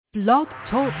Blog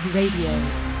Talk Radio.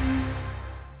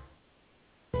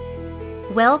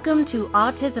 Welcome to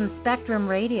Autism Spectrum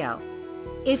Radio.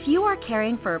 If you are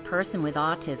caring for a person with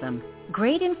autism,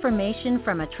 great information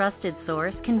from a trusted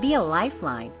source can be a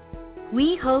lifeline.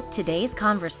 We hope today's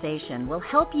conversation will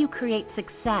help you create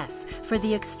success for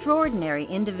the extraordinary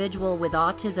individual with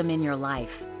autism in your life.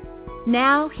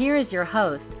 Now, here is your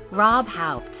host, Rob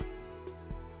Haupt.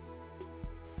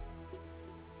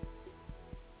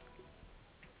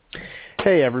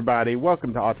 Hey everybody,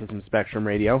 welcome to Autism Spectrum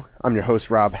Radio. I'm your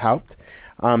host, Rob Haupt.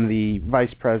 I'm the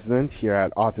Vice President here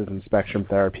at Autism Spectrum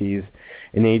Therapies,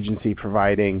 an agency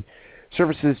providing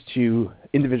services to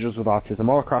individuals with autism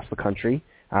all across the country.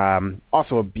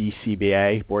 Also a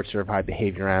BCBA, Board Certified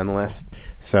Behavior Analyst.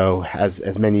 So as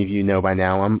many of you know by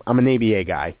now, I'm an ABA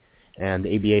guy. And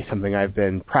ABA is something I've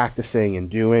been practicing and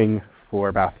doing for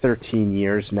about 13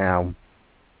 years now.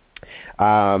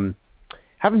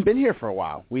 Haven't been here for a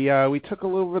while. We took a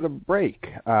little bit of a break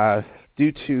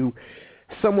due to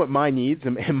somewhat my needs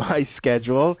and my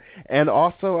schedule, and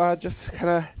also just kind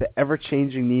of the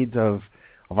ever-changing needs of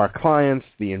our clients,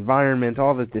 the environment,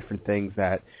 all the different things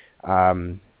that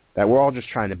we're all just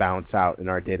trying to balance out in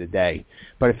our day-to-day.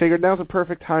 But I figured now's a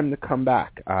perfect time to come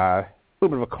back. A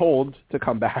little bit of a cold to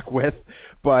come back with,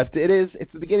 but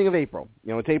it's the beginning of April.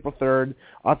 You know, it's April 3rd.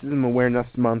 Autism Awareness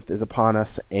Month is upon us,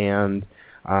 and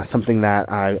something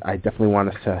that I definitely want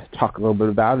us to talk a little bit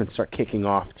about and start kicking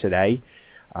off today.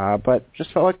 But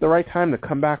just felt like the right time to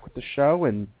come back with the show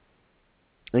and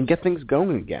get things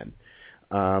going again.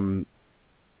 And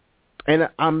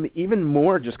I'm even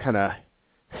more just kind of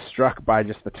struck by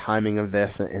just the timing of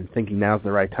this and thinking now's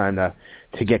the right time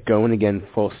to get going again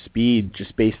full speed,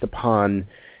 just based upon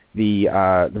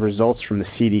the results from the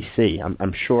CDC.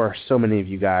 I'm sure so many of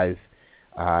you guys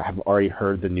have already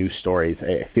heard the news stories.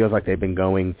 It feels like they've been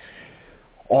going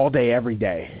all day, every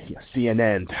day. You know,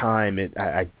 CNN, Time.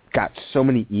 I got so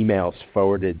many emails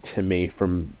forwarded to me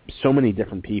from so many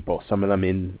different people, some of them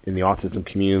in the autism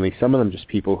community, some of them just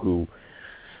people who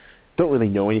don't really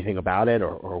know anything about it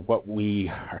or what we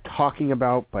are talking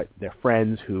about, but they're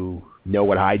friends who know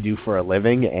what I do for a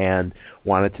living and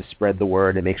wanted to spread the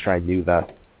word and make sure I knew the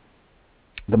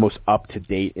most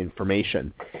up-to-date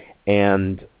information.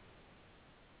 And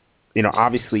you know,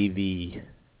 obviously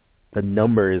the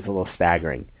number is a little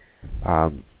staggering.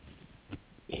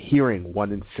 Hearing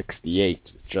 1 in 68,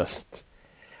 just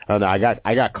I don't know.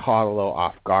 I got caught a little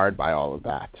off guard by all of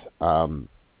that.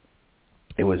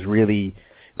 It was really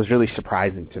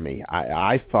surprising to me.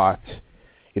 I thought,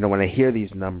 you know, when I hear these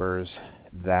numbers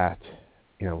that,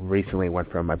 you know, recently went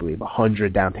from I believe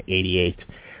 100 down to 88.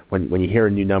 When you hear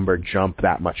a new number jump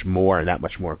that much more and that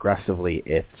much more aggressively,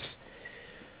 it's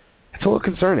a little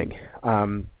concerning.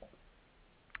 So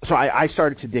I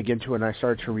started to dig into it, and I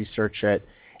started to research it,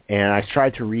 and I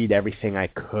tried to read everything I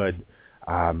could.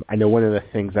 I know one of the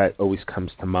things that always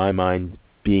comes to my mind,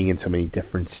 being in so many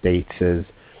different states, is,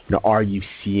 you know, are you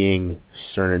seeing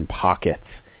certain pockets?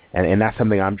 And that's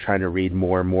something I'm trying to read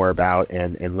more and more about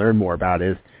and learn more about,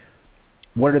 is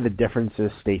what are the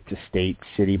differences state to state,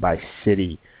 city by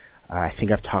city? I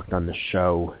think I've talked on the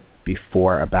show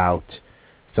before about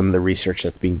some of the research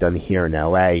that's being done here in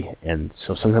LA, and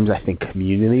so sometimes I think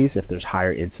communities, if there's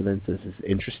higher incidences, is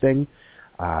interesting.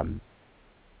 You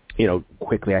know,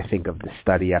 quickly I think of the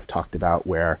study I've talked about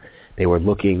where they were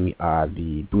looking,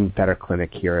 the Boone Fetter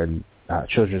Clinic here in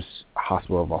Children's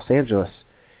Hospital of Los Angeles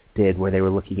did, where they were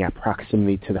looking at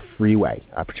proximity to the freeway,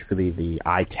 particularly the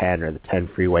I-10 or the 10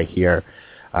 freeway here,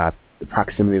 the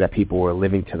proximity that people were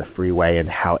living to the freeway and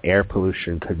how air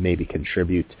pollution could maybe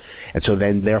contribute. And so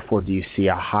then, therefore, do you see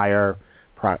a higher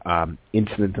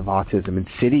incidence of autism in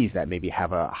cities that maybe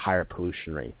have a higher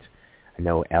pollution rate? I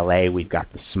know LA, we've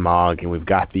got the smog and we've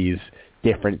got these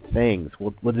different things.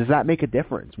 Well, does that make a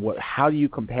difference? How do you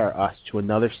compare us to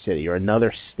another city or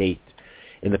another state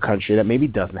in the country that maybe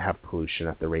doesn't have pollution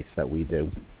at the rates that we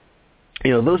do? You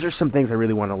know, those are some things I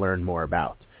really want to learn more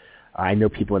about. I know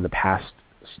people in the past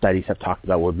studies have talked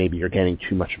about where maybe you're getting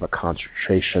too much of a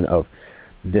concentration of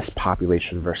this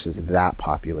population versus that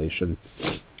population,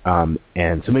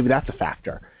 and so maybe that's a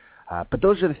factor. But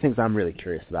those are the things I'm really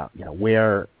curious about. You know,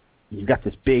 where you've got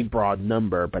this big, broad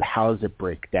number, but how does it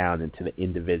break down into the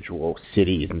individual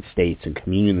cities and states and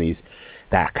communities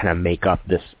that kind of make up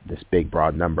this big,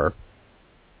 broad number?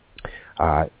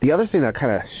 The other thing that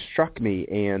kind of struck me,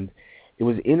 and it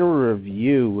was in a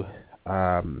review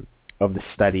of the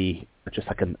study, just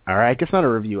like or I guess not a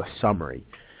review, a summary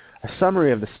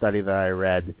of the study that I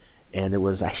read, and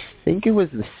I think it was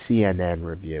the CNN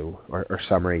review or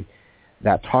summary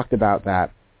that talked about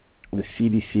that the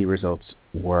CDC results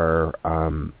were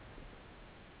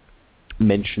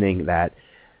mentioning that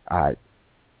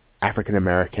African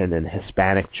American and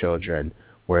Hispanic children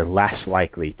were less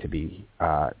likely to be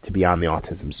on the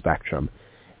autism spectrum.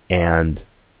 And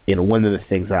one of the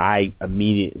things that I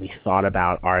immediately thought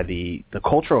about are the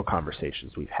cultural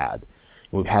conversations we've had.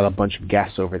 We've had a bunch of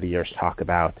guests over the years talk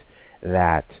about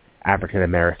that African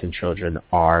American children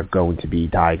are going to be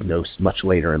diagnosed much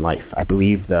later in life. I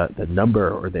believe the number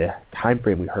or the time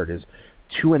frame we heard is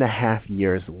 2.5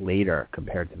 years later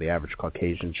compared to the average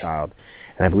Caucasian child.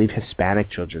 And I believe Hispanic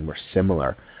children were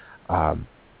similar. I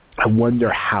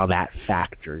wonder how that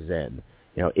factors in.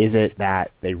 Is it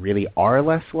that they really are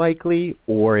less likely,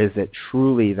 or is it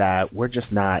truly that we're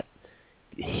just not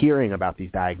hearing about these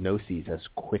diagnoses as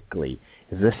quickly?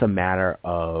 Is this a matter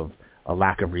of a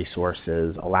lack of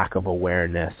resources, a lack of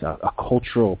awareness, a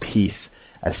cultural piece,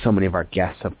 as so many of our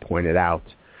guests have pointed out,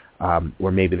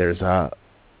 where maybe there's a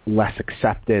less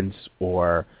acceptance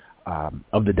or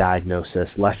of the diagnosis,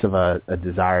 less of a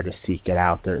desire to seek it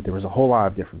out? There was a whole lot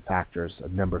of different factors a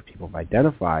number of people have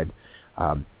identified,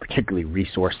 particularly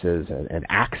resources and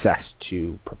access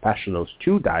to professionals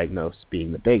to diagnose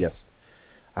being the biggest.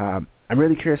 I'm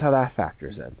really curious how that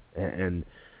factors in. And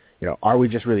are we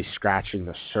just really scratching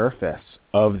the surface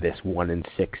of this 1 in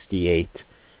 68?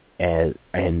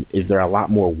 And is there a lot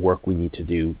more work we need to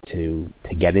do to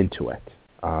get into it?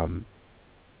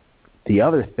 The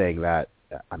other thing that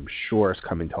I'm sure is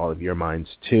coming to all of your minds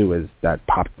too, is that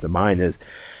pops to mind, is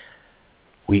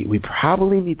we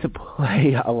probably need to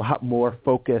play a lot more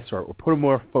focus or put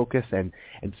more focus and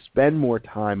spend more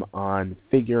time on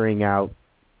figuring out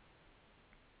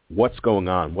what's going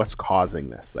on, what's causing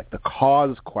this. Like the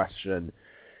cause question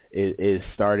is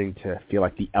starting to feel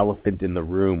like the elephant in the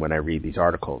room when I read these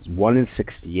articles. 1 in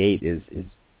 68 is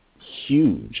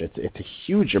huge. It's a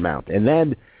huge amount. And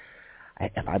then,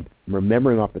 if I'm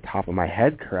remembering off the top of my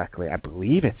head correctly, I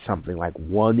believe it's something like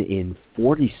 1 in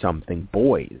 40-something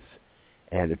boys.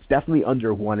 And it's definitely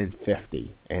under 1 in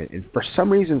 50. And for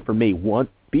some reason for me,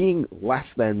 being less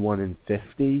than 1 in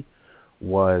 50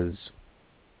 was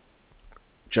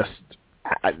just,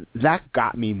 that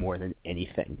got me more than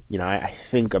anything. I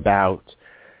think about,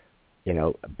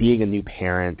 being a new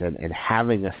parent and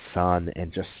having a son,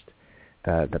 and just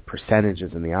the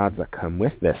percentages and the odds that come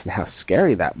with this, and how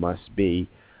scary that must be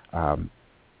now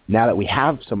that we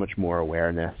have so much more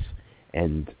awareness.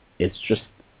 And it's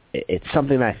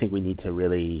something that I think we need to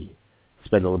really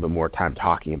spend a little bit more time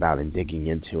talking about and digging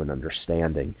into and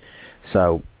understanding.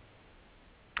 So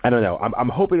I don't know. I'm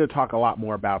hoping to talk a lot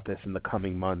more about this in the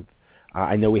coming month.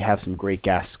 I know we have some great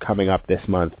guests coming up this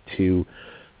month to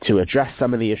address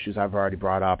some of the issues I've already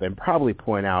brought up, and probably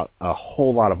point out a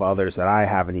whole lot of others that I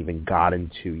haven't even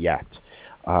gotten to yet.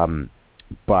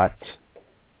 But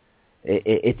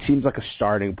it seems like a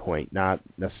starting point, not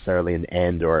necessarily an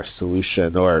end or a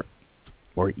solution, or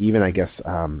even, I guess,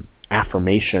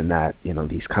 affirmation that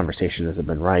these conversations have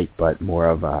been right, but more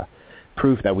of a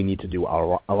proof that we need to do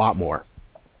a lot more.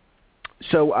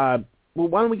 So,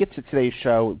 why don't we get to today's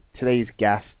show, today's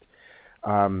guest.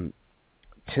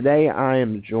 Today I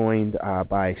am joined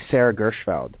by Sara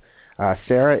Gershfeld.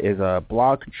 Sara is a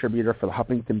blog contributor for the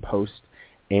Huffington Post,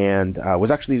 and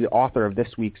was actually the author of this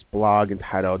week's blog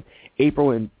entitled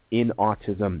 "April in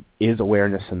Autism, Is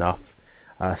Awareness Enough?"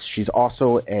 She's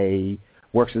also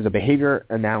works as a behavior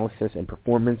analysis and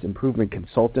performance improvement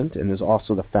consultant, and is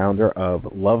also the founder of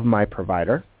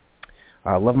LoveMyProvider.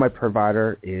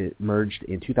 LoveMyProvider emerged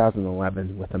in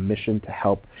 2011 with a mission to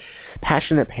help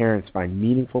passionate parents find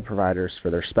meaningful providers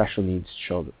for their special needs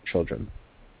children.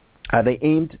 They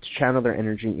aimed to channel their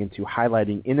energy into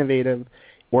highlighting innovative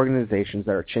organizations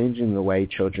that are changing the way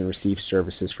children receive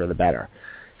services for the better.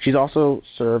 She's also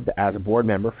served as a board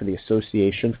member for the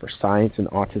Association for Science and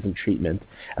Autism Treatment,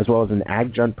 as well as an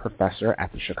adjunct professor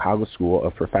at the Chicago School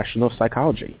of Professional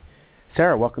Psychology.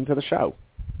 Sara, welcome to the show.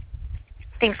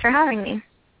 Thanks for having me.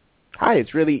 Hi,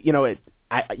 it's really,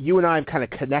 you and I have kind of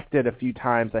connected a few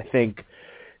times, I think,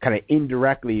 kind of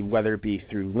indirectly, whether it be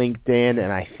through LinkedIn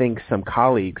and I think some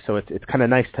colleagues. So it's kind of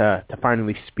nice to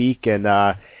finally speak and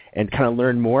kind of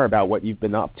learn more about what you've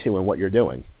been up to and what you're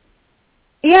doing.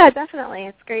 Yeah, definitely.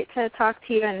 It's great to talk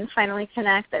to you and finally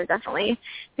connect. I've definitely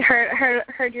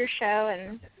heard your show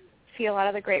and see a lot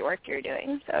of the great work you're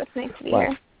doing. So it's nice to be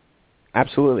here.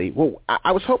 Absolutely. Well,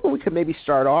 I was hoping we could maybe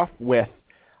start off with,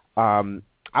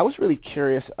 I was really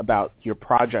curious about your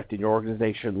project and your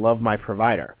organization,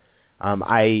 LoveMyProvider.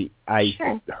 I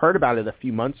heard about it a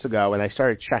few months ago, and I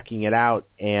started checking it out,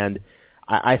 and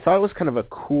I thought it was kind of a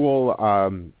cool,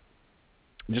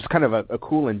 just kind of a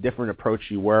cool and different approach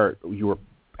you were,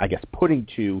 I guess, putting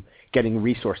to getting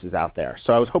resources out there.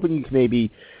 So I was hoping you could maybe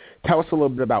tell us a little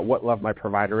bit about what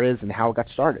LoveMyProvider is and how it got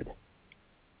started.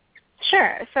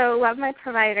 Sure. So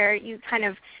LoveMyProvider, you kind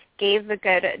of gave the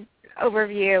good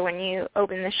overview when you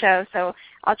opened the show, so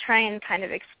I'll try and kind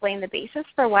of explain the basis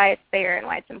for why it's there and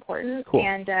why it's important. Cool.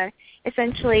 And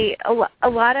essentially, a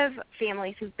lot of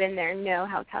families who've been there know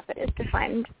how tough it is to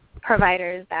find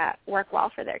providers that work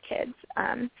well for their kids.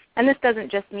 And this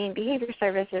doesn't just mean behavior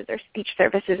services or speech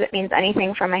services. It means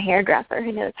anything from a hairdresser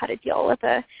who knows how to deal with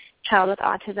a child with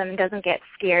autism and doesn't get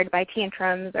scared by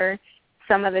tantrums or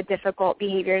some of the difficult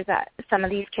behaviors that some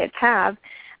of these kids have.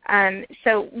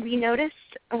 So we noticed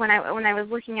when I was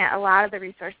looking at a lot of the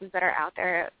resources that are out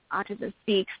there, Autism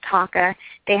Speaks, Talka,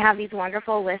 they have these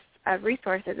wonderful lists of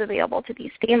resources available to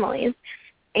these families.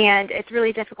 And it's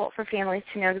really difficult for families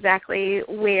to know exactly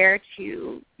where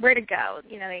to go.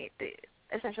 You know,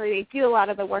 they do a lot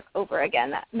of the work over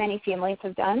again that many families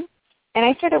have done. And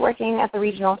I started working at the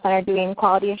regional center doing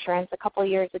quality assurance a couple of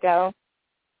years ago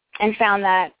and found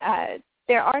that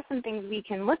there are some things we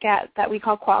can look at that we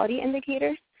call quality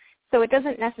indicators. So it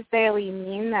doesn't necessarily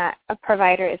mean that a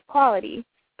provider is quality,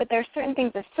 but there are certain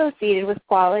things associated with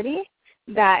quality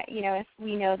that, you know, if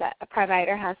we know that a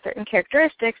provider has certain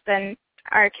characteristics, then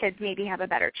our kids maybe have a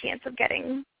better chance of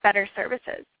getting better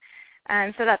services.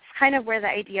 So that's kind of where the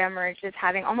idea emerged, is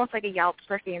having almost like a Yelp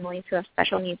for families who have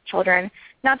special needs children,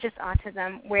 not just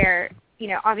autism, where, you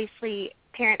know, obviously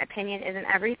parent opinion isn't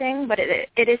everything, but it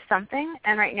is something.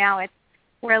 And right now it's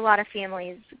where a lot of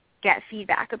families get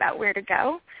feedback about where to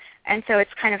go. And so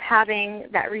it's kind of having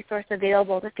that resource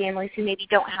available to families who maybe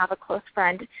don't have a close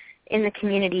friend in the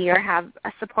community or have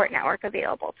a support network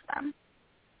available to them.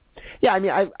 Yeah, I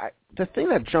mean, the thing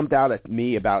that jumped out at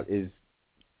me about is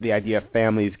the idea of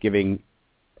families giving,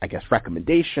 I guess,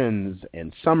 recommendations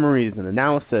and summaries and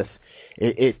analysis.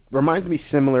 It reminds me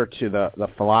similar to the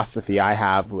philosophy I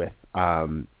have with,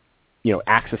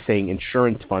 accessing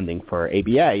insurance funding for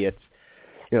ABA. It's,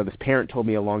 this parent told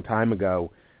me a long time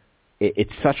ago,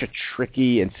 it's such a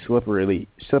tricky and slippery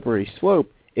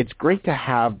slope. It's great to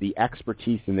have the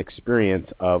expertise and experience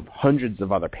of hundreds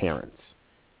of other parents.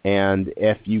 And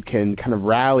if you can kind of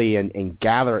rally and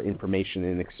gather information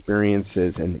and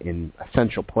experiences in a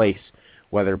central place,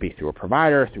 whether it be through a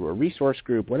provider, through a resource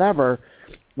group, whatever,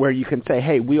 where you can say,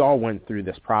 hey, we all went through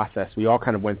this process. We all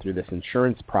kind of went through this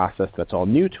insurance process that's all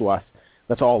new to us.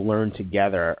 Let's all learn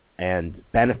together and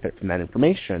benefit from that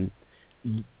information.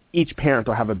 Each parent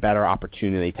will have a better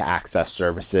opportunity to access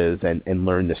services and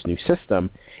learn this new system.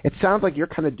 It sounds like you're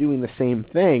kind of doing the same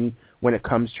thing when it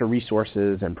comes to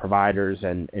resources and providers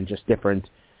and just different,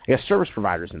 I guess, service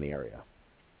providers in the area.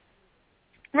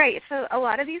 Right. So a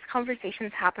lot of these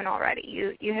conversations happen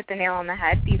already. You hit the nail on the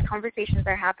head. These conversations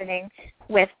are happening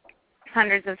with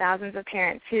hundreds of thousands of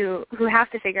parents who have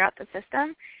to figure out the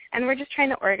system. And we're just trying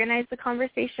to organize the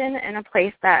conversation in a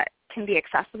place that can be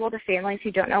accessible to families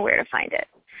who don't know where to find it.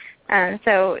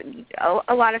 So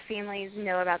a lot of families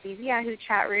know about these Yahoo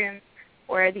chat rooms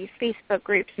or these Facebook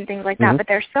groups and things like that, but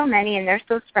there's so many and they're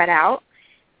so spread out.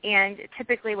 And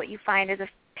typically what you find is a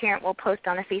parent will post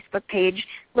on a Facebook page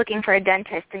looking for a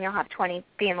dentist, and you'll have 20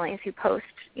 families who post,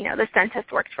 this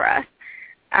dentist works for us.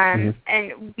 And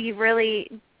we've really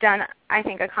done, I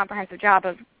think, a comprehensive job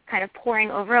of kind of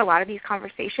poring over a lot of these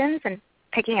conversations and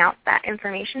picking out that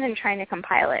information and trying to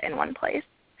compile it in one place.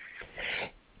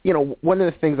 One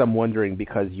of the things I'm wondering,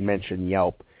 because you mentioned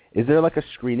Yelp, is there like a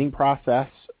screening process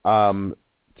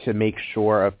to make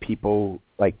sure of people,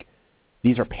 like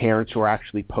these are parents who are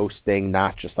actually posting,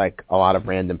 not just like a lot of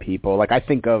random people? Like I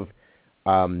think of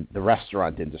the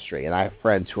restaurant industry, and I have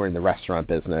friends who are in the restaurant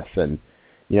business, and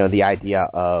the idea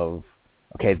of,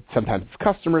 okay, sometimes it's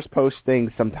customers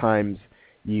posting, sometimes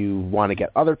you want to get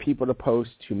other people to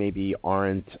post who maybe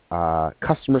aren't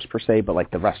customers per se, but like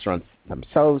the restaurants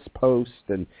themselves post,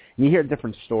 and you hear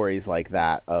different stories like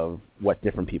that of what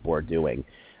different people are doing.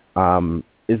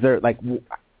 Is there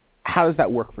how does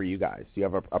that work for you guys? Do you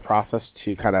have a process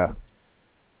to kind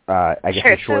of,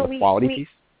 ensure the quality piece?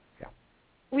 Yeah.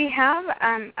 We have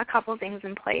a couple things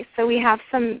in place. So we have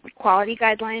some quality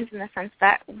guidelines in the sense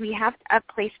that we have a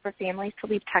place for families to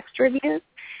leave text reviews,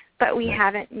 but we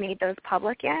haven't made those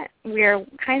public yet. We're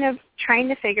kind of trying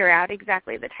to figure out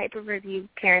exactly the type of review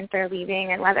parents are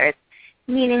leaving and whether it's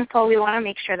meaningful. We want to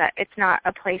make sure that it's not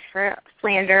a place for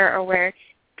slander or where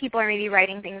people are maybe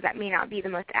writing things that may not be the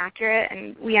most accurate,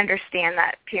 and we understand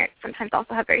that parents sometimes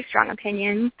also have very strong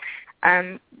opinions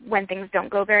when things don't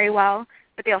go very well,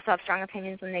 but they also have strong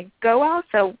opinions when they go well.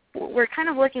 So we're kind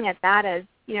of looking at that as,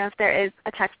 if there is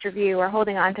a text review, we're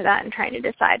holding on to that and trying to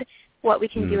decide what we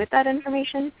can do with that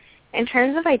information. In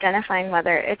terms of identifying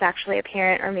whether it's actually a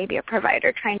parent or maybe a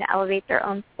provider trying to elevate their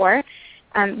own sport,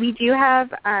 We do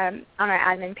have, on our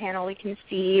admin panel, we can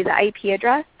see the IP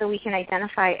address, so we can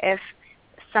identify if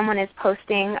someone is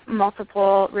posting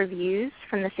multiple reviews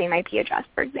from the same IP address,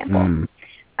 for example.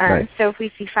 Right. So if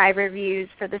we see 5 reviews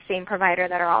for the same provider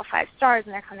that are all 5 stars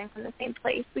and they're coming from the same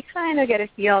place, we kind of get a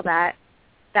feel that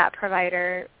that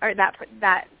provider or that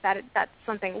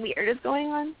something weird is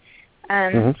going on.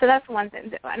 So that's one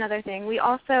thing. Another thing, we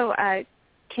also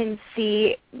can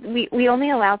see we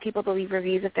only allow people to leave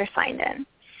reviews if they're signed in.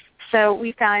 So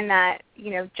we found that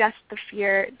just the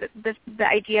fear, the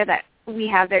idea that we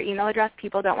have their email address,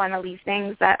 people don't want to leave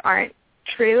things that aren't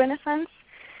true in a sense.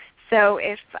 So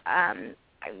if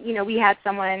we had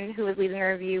someone who was leaving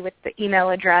a review with the email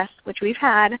address, which we've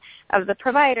had, of the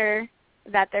provider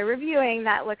that they're reviewing,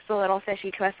 that looks a little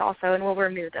fishy to us also, and we'll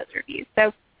remove those reviews.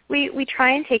 So we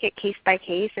try and take it case by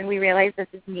case, and we realize this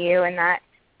is new and that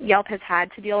Yelp has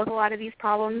had to deal with a lot of these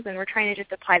problems, and we're trying to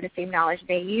just apply the same knowledge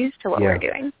they use to what we're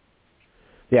doing.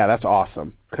 Yeah, that's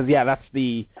awesome. Because,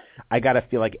 I got to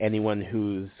feel like anyone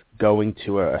who's going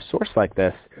to a source like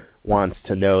this wants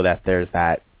to know that there's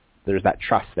that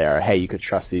trust there. Hey, you could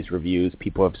trust these reviews.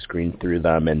 People have screened through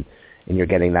them, and you're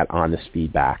getting that honest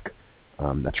feedback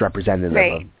that's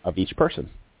representative of each person.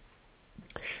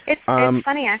 It's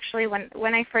funny, actually,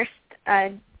 when I first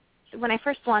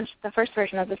launched the first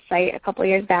version of the site a couple of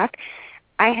years back,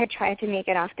 I had tried to make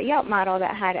it off the Yelp model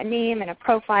that had a name and a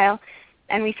profile,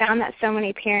 and we found that so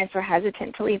many parents were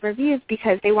hesitant to leave reviews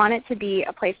because they want it to be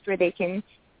a place where they can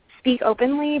speak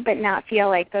openly but not feel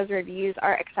like those reviews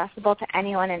are accessible to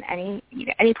anyone and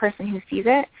any person who sees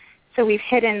it. So we've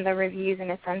hidden the reviews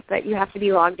in a sense that you have to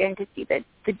be logged in to see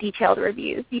the detailed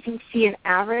reviews. You can see an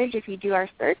average if you do our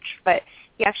search, but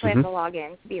you actually have to log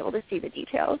in to be able to see the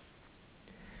details.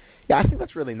 Yeah, I think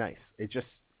that's really nice. It just,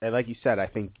 like you said, I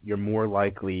think you're more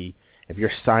likely, if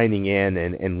you're signing in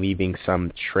and leaving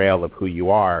some trail of who you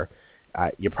are,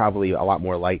 you're probably a lot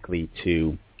more likely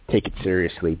to take it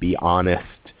seriously, be honest,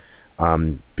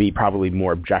 be probably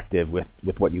more objective with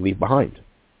what you leave behind.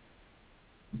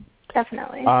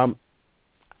 Definitely.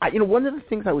 One of the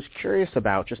things I was curious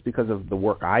about, just because of the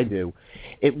work I do,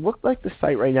 it looked like the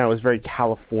site right now is very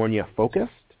California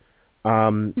focused.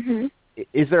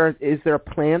 Is there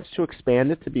plans to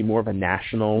expand it to be more of a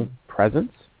national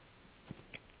presence?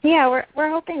 Yeah,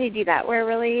 we're hoping to do that. We're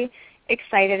really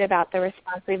excited about the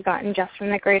response we've gotten just from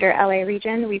the greater LA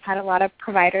region. We've had a lot of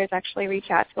providers actually reach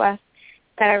out to us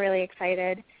that are really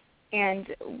excited. And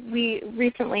we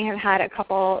recently have had a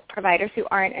couple providers who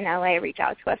aren't in LA reach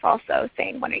out to us also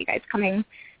saying, when are you guys coming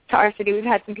to our city? We've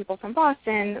had some people from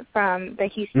Boston, from the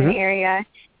Houston area.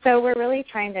 So we're really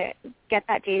trying to get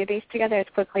that database together as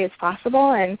quickly as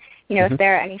possible. And, if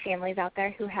there are any families out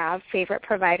there who have favorite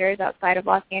providers outside of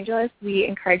Los Angeles, we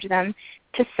encourage them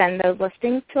to send those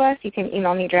listings to us. You can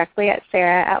email me directly at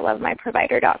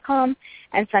sarah@LoveMyProvider.com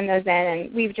and send those in.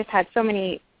 And we've just had so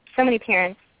many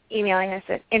parents emailing us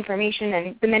information,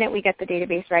 and the minute we get the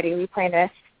database ready, we plan to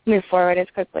move forward as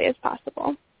quickly as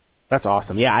possible. That's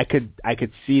awesome. Yeah, I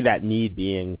could see that need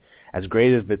being as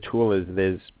great as the tool as it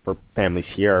is for families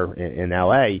here in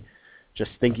LA.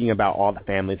 Just thinking about all the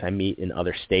families I meet in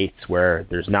other states where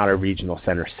there's not a regional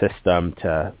center system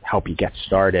to help you get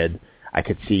started, I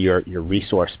could see your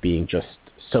resource being just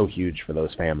so huge for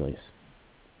those families.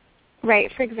 Right.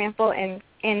 For example, in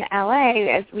LA,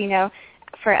 as we know,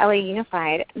 for LA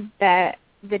Unified, the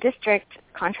district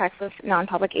contracts with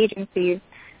non-public agencies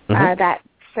that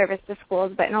service the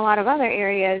schools, but in a lot of other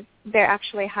areas, they're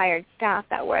actually hired staff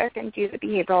that work and do the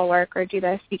behavioral work or do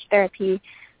the speech therapy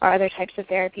or other types of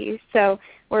therapies. So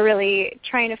we're really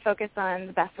trying to focus on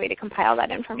the best way to compile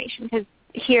that information, because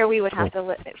here we would have to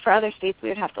list it. For other states, we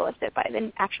would have to list it by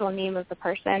the actual name of the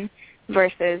person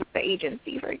versus the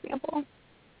agency, for example.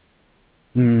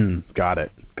 Got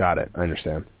it. I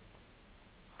understand.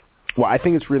 Well, I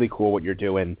think it's really cool what you're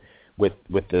doing with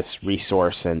this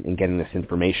resource and getting this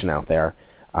information out there.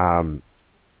 I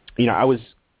was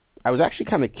actually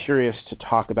kind of curious to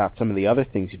talk about some of the other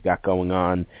things you've got going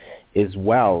on as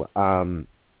well. I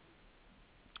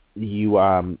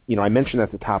mentioned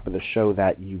at the top of the show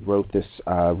that you wrote this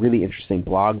really interesting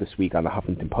blog this week on the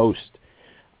Huffington Post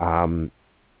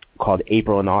called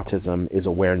 "April in Autism, Is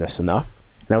Awareness Enough?"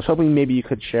 And I was hoping maybe you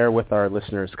could share with our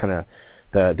listeners kind of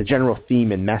the general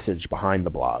theme and message behind the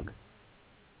blog.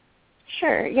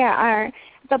 Sure, yeah.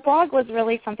 The blog was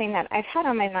really something that I've had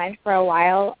on my mind for a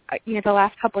while. The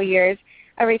last couple of years,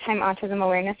 every time Autism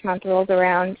Awareness Month rolls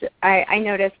around, I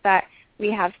notice that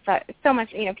we have so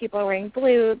much, people are wearing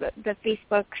blue. The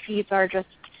Facebook feeds are just,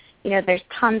 there's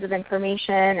tons of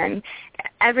information, and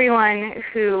everyone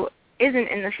who isn't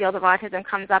in the field of autism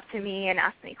comes up to me and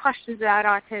asks me questions about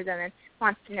autism, and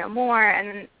wants to know more,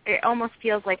 and it almost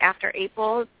feels like after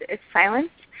April it's silence.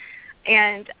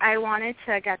 And I wanted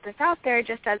to get this out there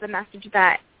just as a message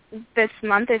that this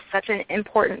month is such an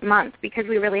important month because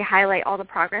we really highlight all the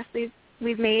progress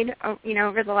we've made,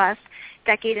 over the last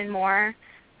decade and more.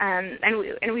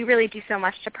 And we really do so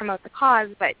much to promote the cause,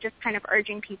 but just kind of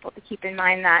urging people to keep in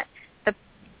mind that the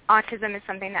autism is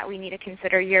something that we need to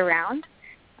consider year-round.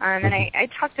 And I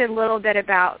talked a little bit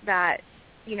about that,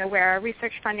 where our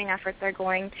research funding efforts are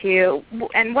going to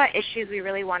and what issues we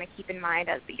really want to keep in mind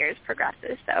as the years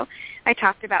progresses. So I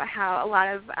talked about how a lot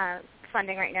of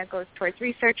funding right now goes towards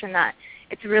research and that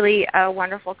it's really a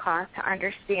wonderful cause to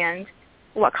understand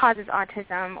what causes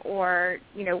autism or,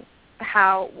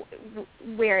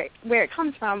 where it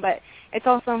comes from. But it's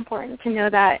also important to know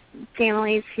that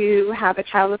families who have a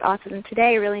child with autism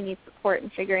today really need support in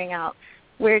figuring out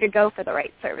where to go for the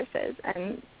right services.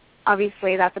 And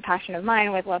obviously that's a passion of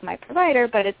mine with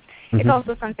LoveMyProvider, but it's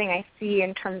also something I see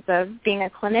in terms of being a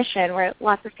clinician where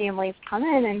lots of families come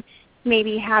in and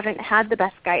maybe haven't had the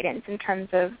best guidance in terms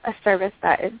of a service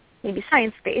that is maybe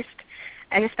science-based.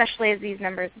 And especially as these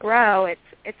numbers grow, it's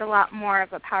a lot more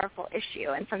of a powerful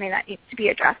issue and something that needs to be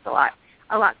addressed a lot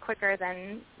quicker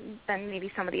than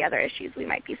maybe some of the other issues we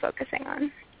might be focusing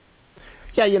on.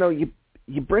 Yeah,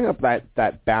 you bring up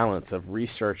that balance of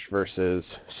research versus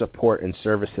support and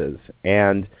services.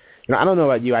 And, I don't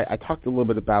know about you. I talked a little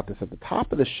bit about this at the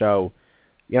top of the show.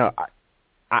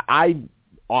 I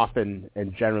often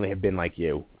and generally have been like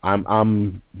you.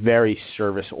 I'm very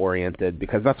service-oriented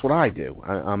because that's what I do.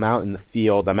 I'm out in the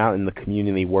field. I'm out in the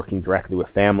community working directly with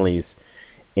families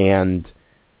and,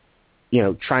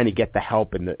 trying to get the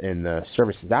help and the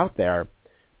services out there.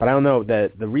 But I don't know,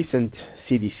 the recent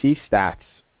CDC stats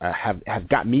have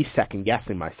got me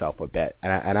second-guessing myself a bit.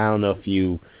 And I don't know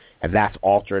if that's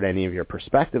altered any of your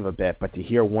perspective a bit, but to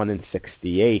hear 1 in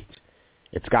 68,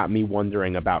 it's got me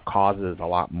wondering about causes a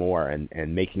lot more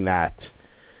and making that,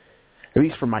 at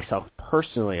least for myself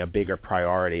personally, a bigger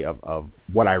priority of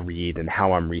what I read and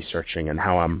how I'm researching and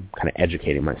how I'm kind of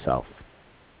educating myself.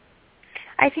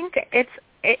 I think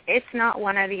it's not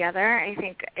one or the other. I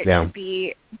think it should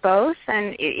be both,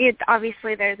 and it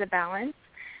obviously there's a balance.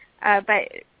 But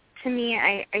to me,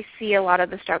 I see a lot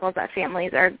of the struggles that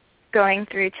families are going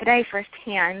through today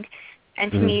firsthand,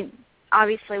 and to me,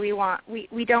 obviously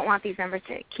we don't want these numbers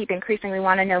to keep increasing. We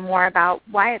want to know more about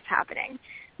why it's happening.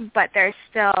 But there's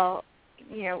still,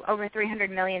 over $300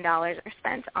 million are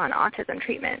spent on autism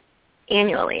treatment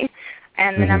annually,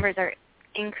 and the numbers are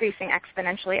increasing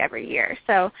exponentially every year.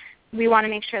 So we want to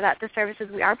make sure that the services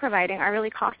we are providing are really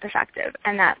cost effective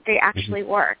and that they actually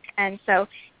work. And so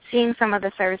seeing some of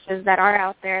the services that are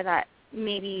out there that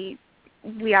maybe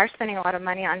we are spending a lot of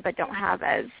money on but don't have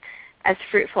as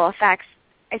fruitful effects,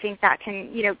 I think that can,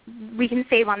 we can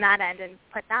save on that end and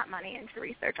put that money into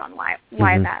research on why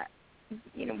that,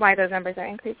 why those numbers are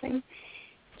increasing.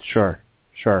 Sure.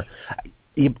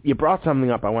 You brought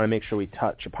something up I want to make sure we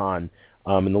touch upon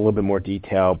in a little bit more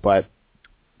detail, but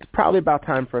it's probably about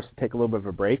time for us to take a little bit of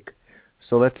a break.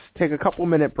 So let's take a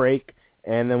couple-minute break,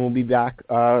 and then we'll be back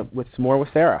with some more with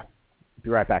Sara. Be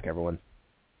right back, everyone.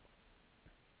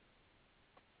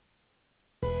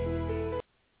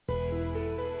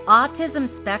 Autism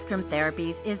Spectrum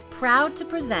Therapies is proud to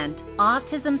present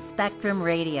Autism Spectrum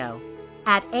Radio.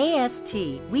 At AST,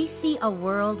 we see a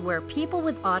world where people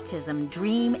with autism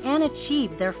dream and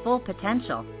achieve their full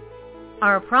potential.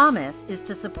 Our promise is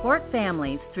to support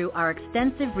families through our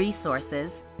extensive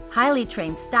resources, highly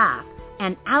trained staff,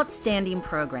 and outstanding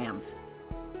programs.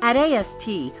 At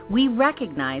AST, we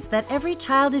recognize that every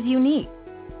child is unique.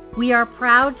 We are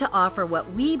proud to offer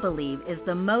what we believe is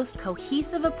the most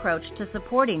cohesive approach to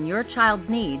supporting your child's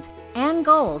needs and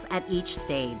goals at each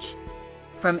stage.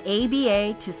 From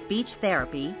ABA to speech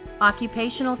therapy,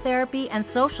 occupational therapy, and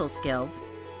social skills,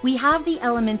 we have the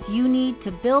elements you need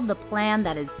to build the plan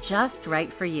that is just right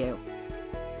for you.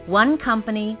 One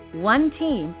company, one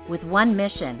team with one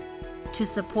mission, to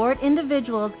support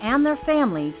individuals and their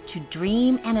families to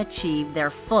dream and achieve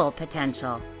their full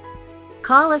potential.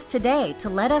 Call us today to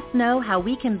let us know how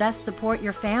we can best support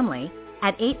your family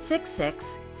at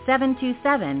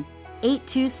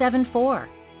 866-727-8274.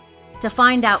 To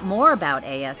find out more about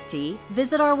AST,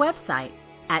 visit our website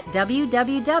at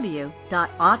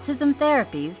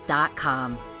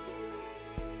www.autismtherapies.com.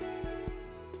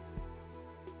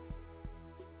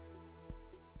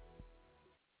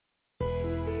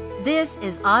 This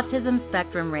is Autism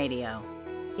Spectrum Radio.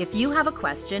 If you have a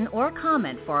question or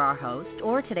comment for our host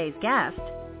or today's guest,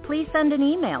 please send an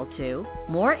email to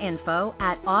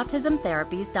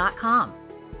moreinfo@autismtherapies.com.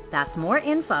 That's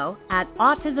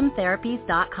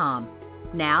moreinfo@autismtherapies.com.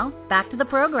 Now, back to the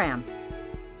program.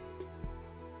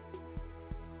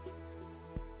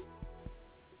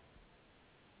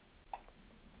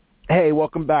 Hey,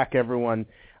 welcome back, everyone.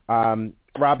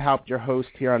 Rob Haupt, your host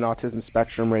here on Autism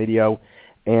Spectrum Radio,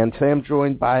 and today I'm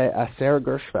joined by Sara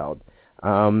Gershfeld.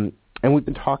 And we've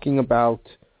been talking about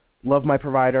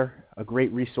LoveMyProvider, a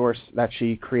great resource that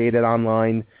she created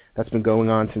online that's been going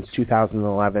on since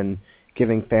 2011,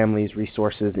 giving families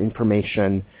resources,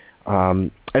 information,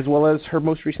 as well as her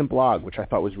most recent blog, which I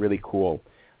thought was really cool.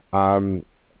 You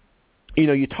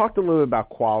talked a little bit about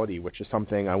quality, which is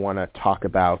something I want to talk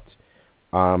about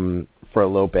for a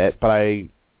little bit. But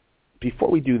before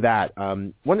we do that,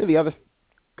 one of the other,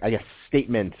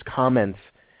 comments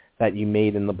that you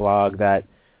made in the blog that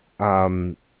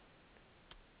I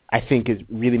think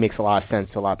really makes a lot of sense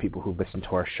to a lot of people who listen to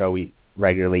our show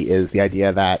regularly is the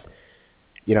idea that,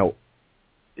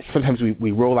 sometimes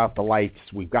we roll out the lights,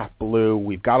 we've got blue,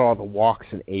 we've got all the walks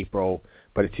in April,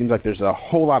 but it seems like there's a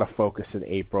whole lot of focus in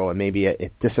April, and maybe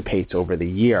it dissipates over the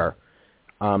year.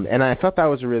 And I thought that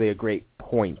was really a great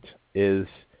point is,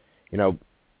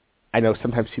 I know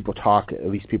sometimes people talk, at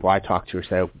least people I talk to,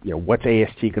 say, what's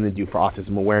AST going to do for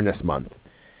Autism Awareness Month?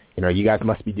 You guys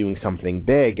must be doing something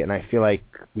big, and I feel like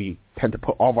we tend to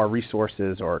put all of our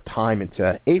resources or time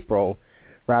into April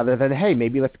rather than, hey,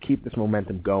 maybe let's keep this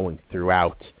momentum going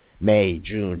throughout May,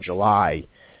 June, July,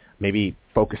 maybe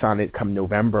focus on it come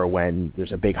November when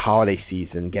there's a big holiday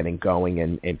season getting going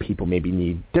and people maybe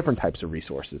need different types of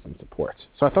resources and support.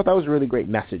 So I thought that was a really great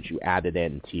message you added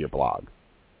in to your blog.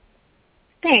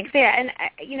 Thanks. Yeah, and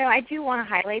I do want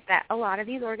to highlight that a lot of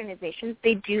these organizations,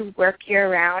 they do work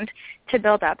year-round to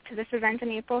build up to this event in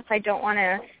April, so I don't want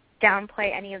to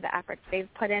downplay any of the efforts they've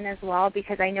put in as well,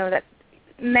 because I know that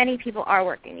many people are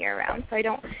working year-round. So I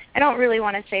don't really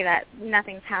want to say that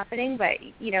nothing's happening, but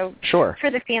sure.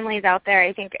 For the families out there,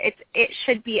 I think it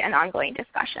should be an ongoing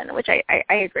discussion, which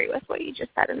I agree with what you just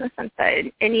said in the sense that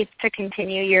it needs to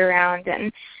continue year-round,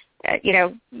 and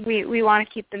we want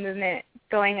to keep the movement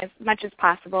going as much as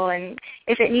possible, and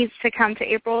if it needs to come to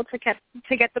April to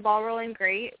get the ball rolling,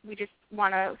 great. We just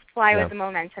want to fly with the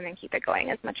momentum and keep it going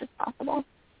as much as possible.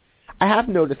 I have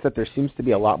noticed that there seems to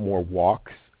be a lot more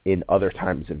walks in other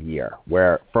times of year,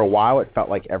 where for a while it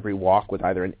felt like every walk was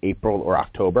either in April or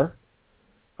October.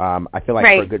 I feel like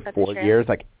for a good 4 years,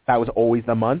 like that was always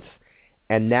the month.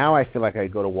 And now I feel like I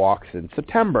go to walks in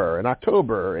September and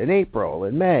October and April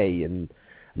and May. And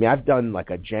I mean, I've done like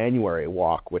a January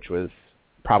walk, which was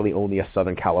probably only a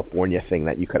Southern California thing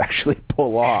that you could actually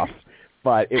pull off.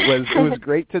 But it was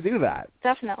great to do that.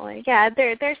 Definitely. Yeah,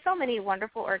 there's so many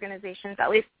wonderful organizations.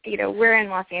 At least, we're in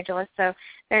Los Angeles, so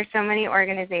there's so many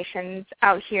organizations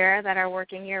out here that are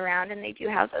working year-round, and they do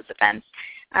have those events.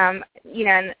 And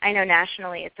I know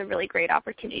nationally it's a really great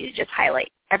opportunity to just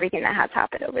highlight everything that has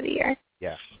happened over the year.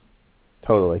 Yeah,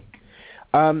 totally.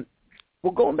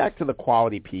 Well, going back to the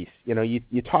quality piece,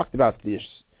 you talked about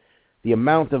the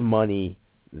amount of money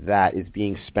that is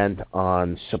being spent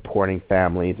on supporting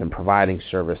families and providing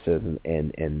services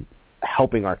and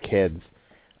helping our kids.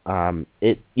 When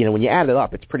you add it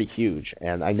up, it's pretty huge.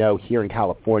 And I know here in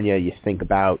California, you think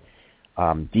about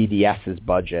DDS's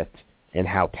budget and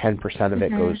how 10% of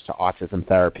it goes to autism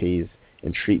therapies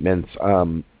and treatments.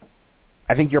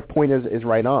 I think your point is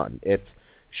right on.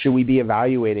 Should we be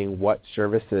evaluating what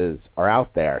services are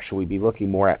out there? Should we be looking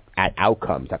more at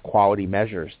outcomes, at quality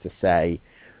measures to say,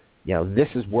 this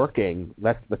is working.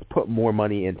 Let's put more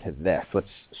money into this. Let's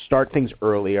start things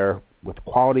earlier with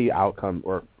quality outcome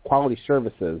or quality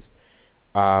services.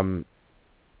 From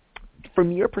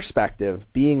your perspective,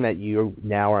 being that you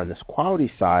now are on this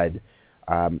quality side,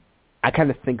 I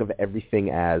kind of think of everything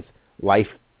as life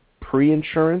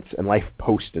pre-insurance and life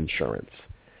post-insurance.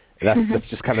 That's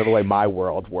just kind of the way my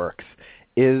world works.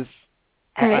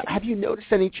 Have you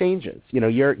noticed any changes?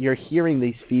 You're hearing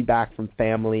these feedback from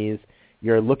families.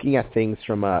 You're looking at things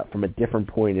from a different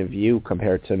point of view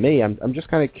compared to me. I'm just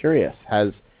kind of curious.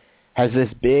 Has this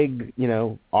big,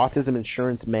 autism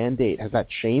insurance mandate, has that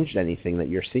changed anything that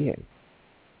you're seeing?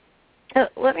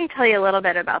 Let me tell you a little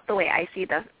bit about the way I see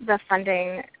the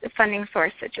funding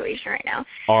source situation right now.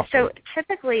 Awesome. So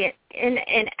typically in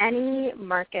any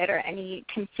market or any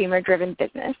consumer-driven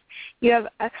business, you have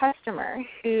a customer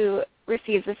who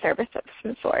receives a service of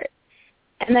some sort.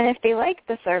 And then if they like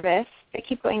the service, they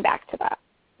keep going back to that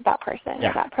person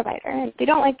or that provider. And if they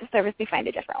don't like the service, they find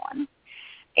a different one.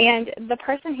 And the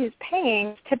person who's paying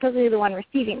is typically the one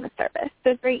receiving the service.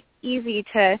 So it's very easy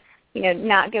to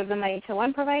not give the money to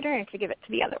one provider and to give it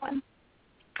to the other one.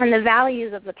 And the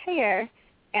values of the payer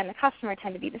and the customer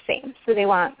tend to be the same. So they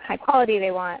want high quality,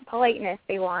 they want politeness,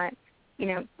 they want,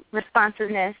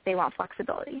 responsiveness, they want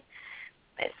flexibility.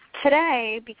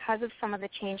 Today, because of some of the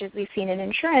changes we've seen in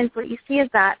insurance, what you see is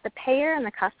that the payer and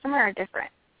the customer are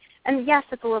different. And yes,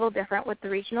 it's a little different with the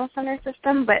regional center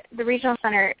system, but the regional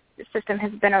center system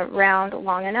has been around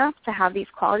long enough to have these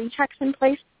quality checks in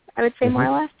place, I would say, more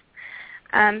or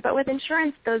less. But with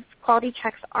insurance, those quality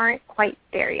checks aren't quite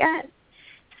there yet.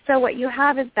 So what you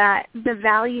have is that the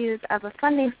values of a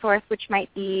funding source, which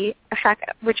might be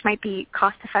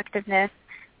cost effectiveness,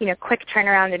 quick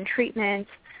turnaround in treatment,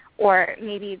 or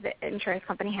maybe the insurance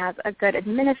company has a good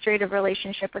administrative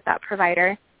relationship with that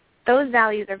provider, those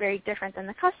values are very different than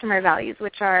the customer values,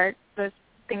 which are those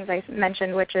things I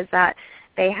mentioned, which is that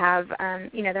they have,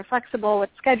 they're flexible with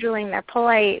scheduling, they're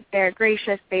polite, they're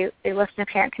gracious, they listen to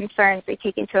parent concerns, they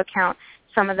take into account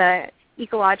some of the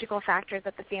ecological factors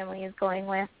that the family is going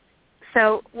with.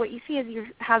 So what you see is you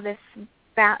have this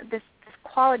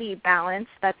quality balance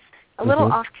that's a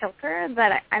little off kilter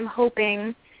that I'm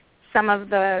hoping some of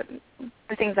the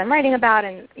things I'm writing about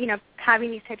and,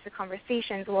 having these types of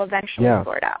conversations will eventually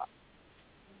sort out.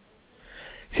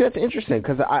 See, that's interesting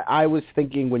because I was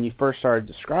thinking when you first started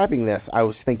describing this, I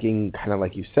was thinking kind of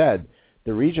like you said,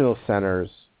 the regional centers,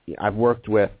 I've worked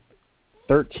with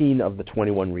 13 of the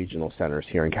 21 regional centers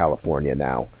here in California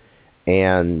now.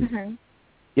 And,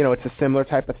 it's a similar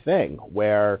type of thing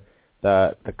where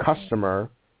the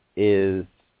customer is,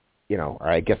 or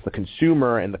I guess the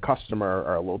consumer and the customer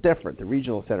are a little different. The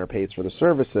regional center pays for the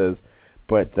services,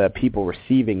 but the people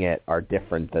receiving it are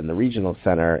different than the regional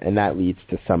center, and that leads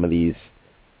to some of these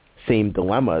same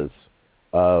dilemmas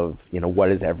of, what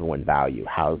does everyone value?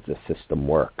 How does the system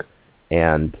work?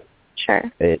 And so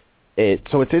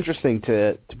it's interesting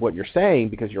to what you're saying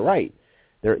because you're right.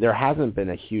 There hasn't been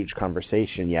a huge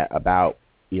conversation yet about,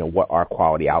 what are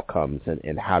quality outcomes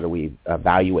and how do we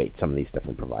evaluate some of these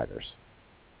different providers.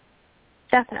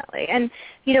 Definitely. And,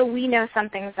 we know some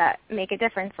things that make a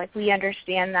difference. Like we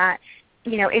understand that,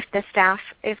 if the staff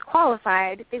is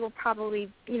qualified, they will probably,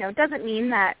 doesn't mean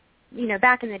that,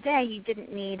 back in the day you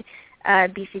didn't need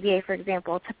BCBA, for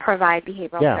example, to provide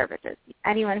behavioral services.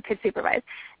 Anyone could supervise.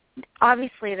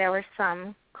 Obviously, there were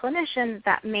some clinicians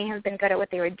that may have been good at what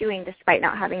they were doing despite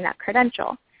not having that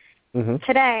credential.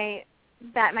 Today,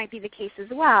 that might be the case as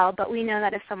well, but we know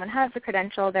that if someone has the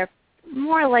credential, they're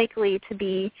more likely to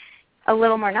be a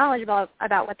little more knowledgeable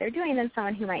about what they're doing than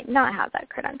someone who might not have that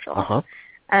credential.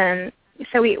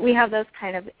 So we have those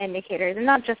kind of indicators, and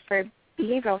not just for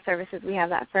behavioral services. We have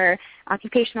that for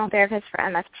occupational therapists, for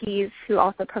MFTs who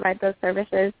also provide those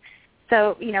services.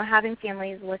 So, having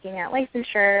families looking at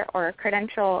licensure or a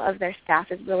credential of their staff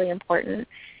is really important.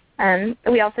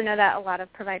 We also know that a lot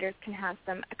of providers can have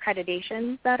some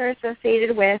accreditations that are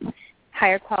associated with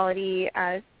higher quality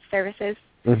services.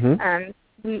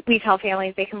 We tell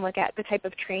families they can look at the type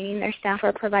of training their staff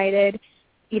are provided,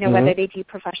 whether they do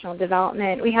professional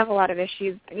development. We have a lot of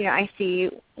issues, I see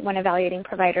when evaluating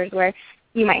providers where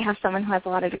you might have someone who has a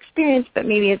lot of experience but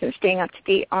maybe isn't staying up to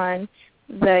date on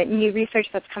the new research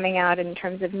that's coming out in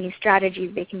terms of new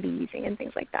strategies they can be using and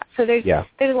things like that. So there's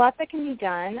a lot that can be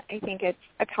done. I think it's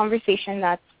a conversation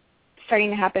that's starting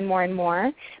to happen more and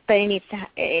more, but it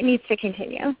needs to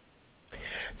continue.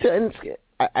 So, and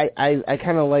I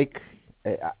kind of like,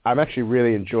 I'm actually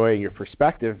really enjoying your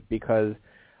perspective because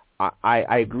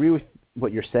I agree with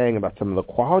what you're saying about some of the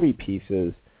quality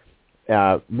pieces.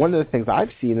 One of the things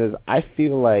I've seen is I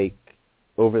feel like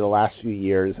over the last few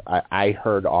years, I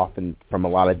heard often from a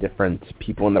lot of different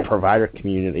people in the provider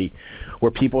community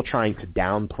were people trying to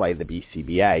downplay the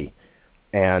BCBA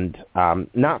and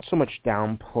not so much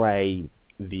downplay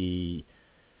the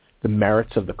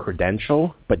merits of the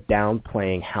credential, but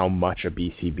downplaying how much a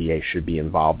BCBA should be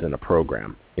involved in a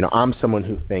program. I'm someone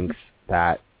who thinks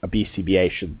that a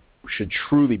BCBA should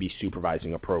truly be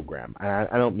supervising a program. I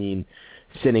don't mean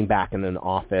sitting back in an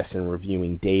office and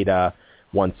reviewing data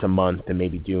once a month and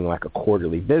maybe doing like a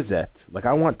quarterly visit. Like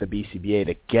I want the BCBA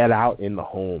to get out in the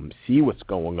home, see what's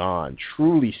going on,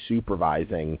 truly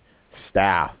supervising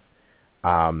staff,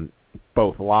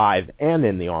 both live and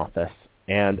in the office.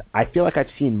 And I feel like I've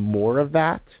seen more of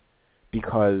that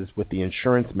because with the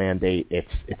insurance mandate,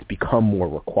 it's become more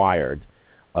required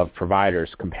of providers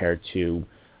compared to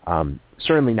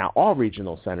certainly not all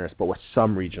regional centers, but what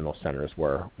some regional centers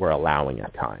were allowing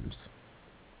at times.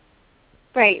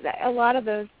 Right. A lot of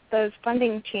those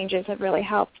funding changes have really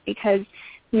helped because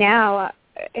now,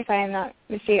 if I am not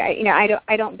mistaken,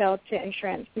 I don't bill to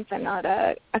insurance since I'm not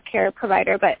a care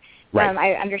provider, but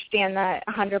I understand that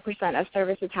 100% of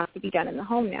services have to be done in the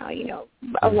home now.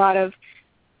 A lot of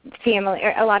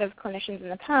clinicians in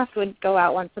the past would go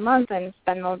out once a month and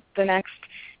spend the next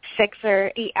 6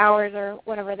 or 8 hours or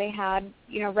whatever they had,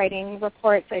 writing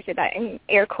reports. I say that in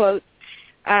air quotes.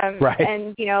 Right.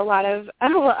 And, a lot of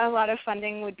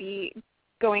funding would be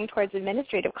going towards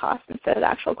administrative costs instead of the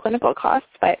actual clinical costs.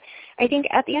 But I think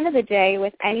at the end of the day,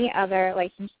 with any other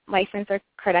license or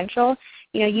credential,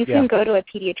 you can go to a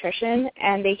pediatrician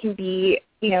and they can be,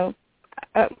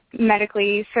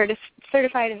 medically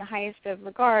certified in the highest of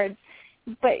regards,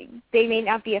 but they may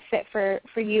not be a fit for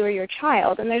you or your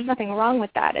child, and there's nothing wrong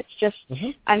with that. It's just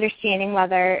understanding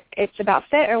whether it's about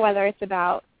fit or whether it's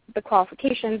about the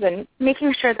qualifications and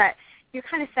making sure that you're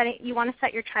kind of you want to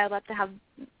set your child up to have,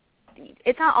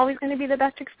 it's not always going to be the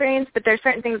best experience, but there's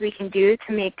certain things we can do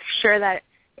to make sure that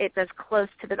it's as close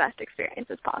to the best experience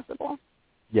as possible.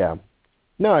 Yeah.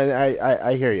 No,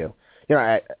 I hear you.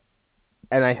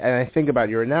 I think about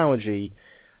your analogy,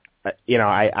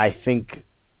 I think,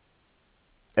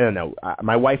 I don't know,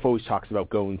 my wife always talks about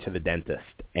going to the dentist,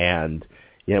 and,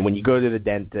 when you go to the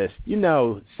dentist,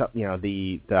 the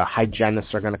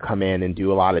hygienists are going to come in and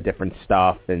do a lot of different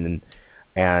stuff and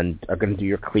are going to do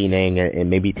your cleaning and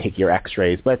maybe take your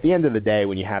x-rays. But at the end of the day,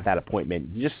 when you have that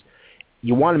appointment,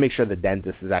 you want to make sure the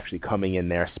dentist is actually coming in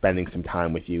there, spending some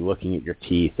time with you, looking at your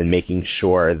teeth and making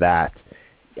sure that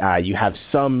you have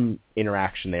some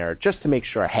interaction there just to make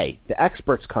sure, hey, the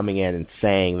expert's coming in and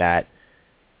saying that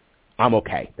I'm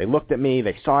okay. They looked at me.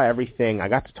 They saw everything. I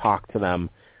got to talk to them.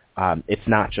 It's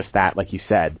not just that, like you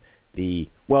said, they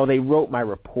wrote my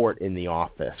report in the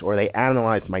office or they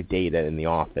analyzed my data in the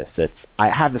office. I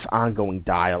have this ongoing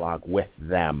dialogue with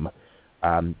them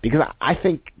because I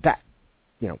think that,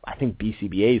 I think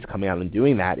BCBA's coming out and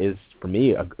doing that is, for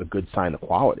me, a good sign of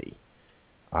quality.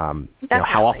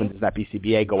 How often does that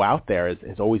BCBA go out there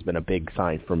has always been a big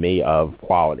sign for me of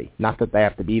quality. Not that they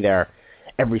have to be there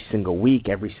every single week,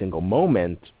 every single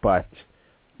moment, but,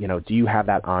 do you have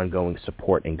that ongoing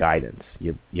support and guidance?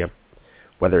 You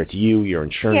whether it's your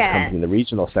insurance company, the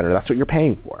regional center, that's what you're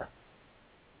paying for.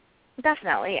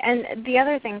 Definitely. And the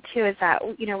other thing, too, is that,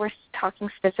 we're talking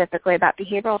specifically about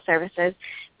behavioral services,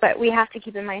 but we have to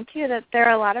keep in mind, too, that there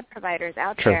are a lot of providers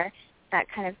out there that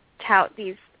kind of tout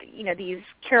these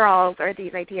cure-alls or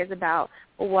these ideas about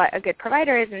what a good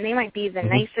provider is, and they might be the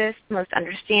nicest, most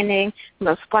understanding,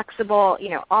 most flexible,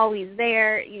 always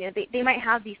there. They might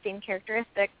have these same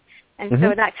characteristics. And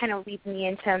so that kind of leads me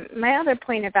into my other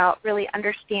point about really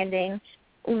understanding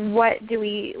what do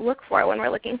we look for when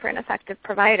we're looking for an effective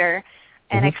provider.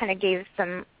 And I kind of gave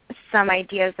some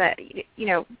ideas that,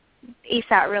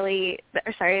 ASAT really,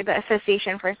 the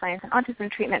Association for Science and Autism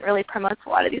Treatment really promotes a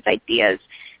lot of these ideas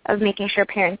of making sure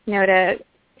parents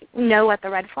know what the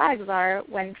red flags are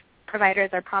when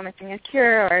providers are promising a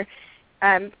cure or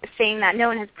saying that no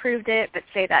one has proved it, but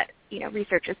say that,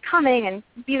 research is coming. And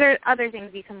these are other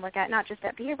things you can look at, not just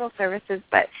at behavioral services,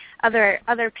 but other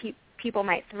people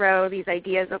might throw these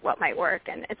ideas of what might work.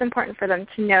 And it's important for them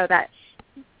to know that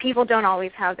people don't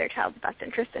always have their child's best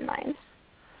interest in mind.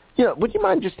 Would you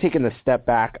mind just taking a step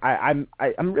back? I'm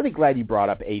really glad you brought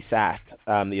up ASAT,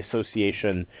 the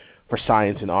Association for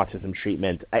Science and Autism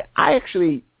Treatment. I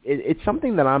actually, it's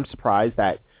something that I'm surprised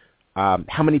at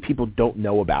how many people don't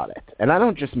know about it. And I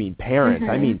don't just mean parents.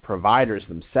 I mean providers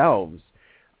themselves.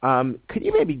 Could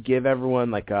you maybe give everyone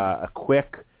like a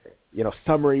quick,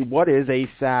 summary? What is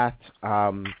ASAT?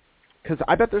 Because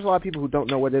I bet there's a lot of people who don't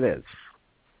know what it is.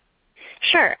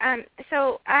 Sure.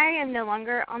 So I am no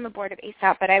longer on the board of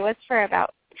ASAP, but I was for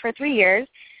 3 years,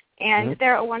 and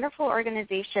they're a wonderful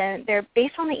organization. They're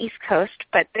based on the East Coast,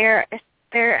 but they're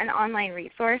an online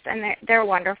resource, and they're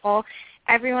wonderful.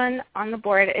 Everyone on the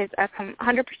board is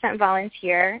 100%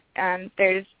 volunteer.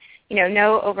 There's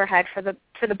no overhead for the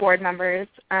board members,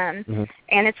 and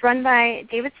it's run by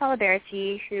David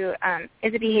Solidarity, who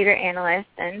is a behavior analyst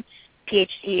and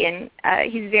PhD, and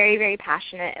he's very, very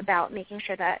passionate about making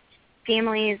sure that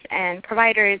families and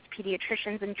providers,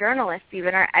 pediatricians, and journalists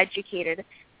even are educated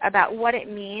about what it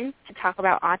means to talk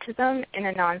about autism in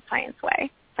a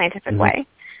scientific way.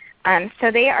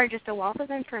 So they are just a wealth of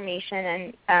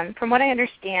information, and from what I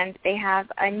understand, they have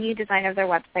a new design of their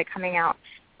website coming out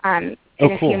in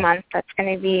a few months that's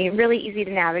going to be really easy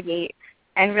to navigate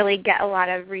and really get a lot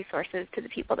of resources to the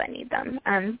people that need them.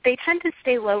 They tend to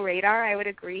stay low radar, I would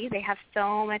agree. They have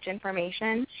so much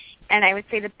information, and I would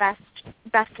say the best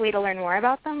way to learn more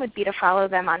about them would be to follow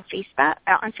them on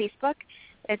Facebook.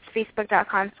 It's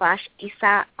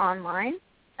facebook.com/ASATonline.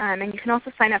 And you can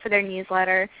also sign up for their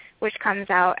newsletter, which comes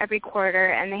out every quarter,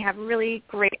 and they have really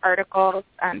great articles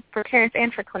for parents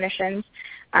and for clinicians.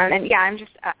 And yeah,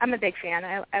 I'm a big fan.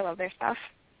 I love their stuff.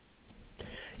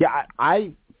 Yeah,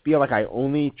 I feel like I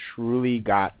only truly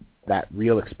got that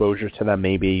real exposure to them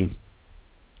maybe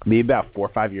maybe about 4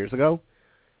 or 5 years ago,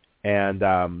 and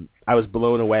I was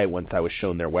blown away once I was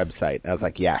shown their website. I was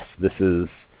like, yes,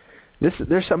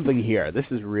 there's something here. This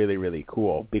is really, really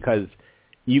cool, because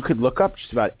you could look up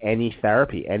just about any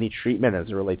therapy, any treatment as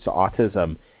it relates to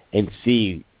autism, and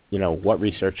see, what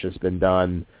research has been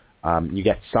done. You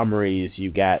get summaries,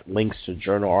 you get links to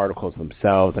journal articles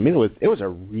themselves. I mean, it was a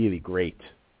really great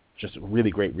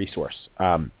resource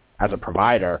as a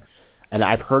provider. And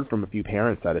I've heard from a few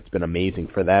parents that it's been amazing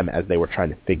for them as they were trying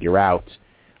to figure out,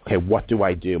 okay, what do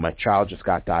I do? My child just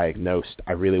got diagnosed.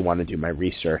 I really want to do my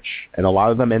research. And a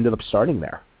lot of them ended up starting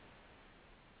there.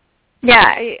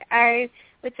 Yeah, I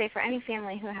would say for any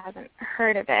family who hasn't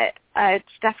heard of it, it's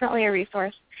definitely a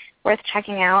resource worth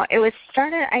checking out. It was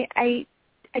started, I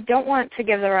don't want to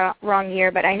give the wrong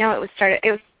year, but I know it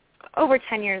was over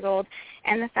 10 years old,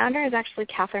 and the founder is actually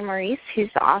Catherine Maurice, who's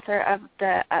the author of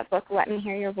the book Let Me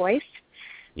Hear Your Voice.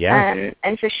 Yeah.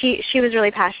 And so she was really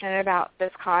passionate about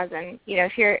this cause, and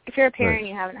if you're a parent and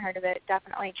you haven't heard of it,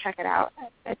 definitely check it out.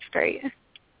 It's great.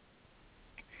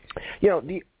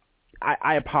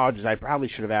 I apologize. I probably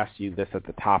should have asked you this at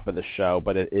the top of the show,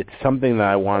 but it's something that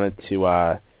I wanted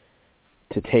to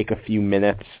take a few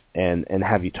minutes and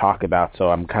have you talk about. So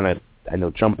I'm kind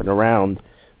of jumping around,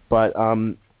 but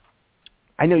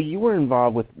I know you were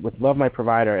involved with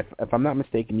LoveMyProvider. If I'm not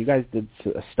mistaken, you guys did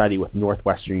a study with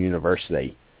Northwestern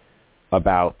University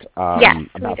about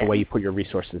the way you put your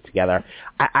resources together.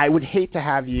 I would hate to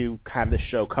have you have the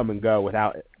show come and go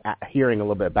without hearing a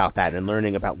little bit about that and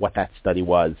learning about what that study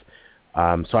was.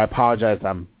 So I apologize.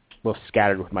 I'm a little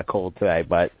scattered with my cold today,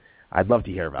 but I'd love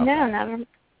to hear about that. No,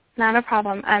 not a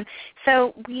problem.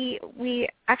 So we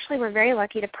actually were very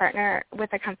lucky to partner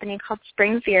with a company called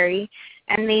Spring Theory,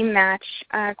 and they match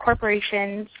large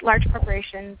corporations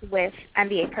with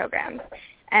MBA programs,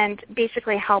 and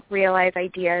basically help realize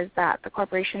ideas that the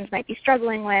corporations might be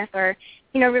struggling with, or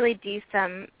really do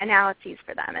some analyses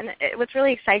for them. And what's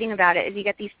really exciting about it is you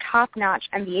get these top-notch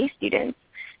MBA students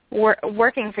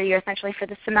working for you essentially for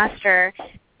the semester,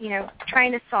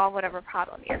 trying to solve whatever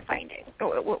problem you're finding,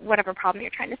 whatever problem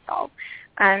you're trying to solve.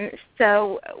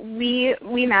 So we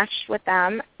matched with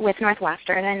them, with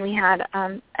Northwestern, and we had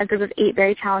a group of 8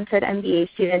 very talented MBA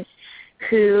students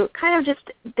who kind of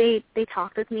just, they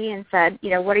talked with me and said,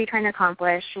 what are you trying to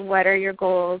accomplish? What are your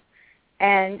goals?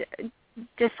 And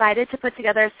decided to put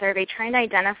together a survey trying to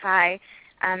identify,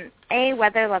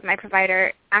 whether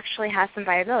LoveMyProvider actually has some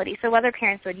viability, so whether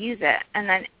parents would use it, and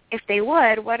then if they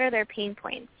would, what are their pain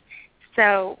points?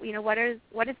 So, what is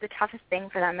the toughest thing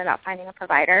for them about finding a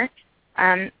provider?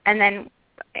 And then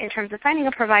in terms of finding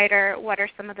a provider, what are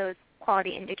some of those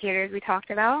quality indicators we talked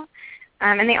about?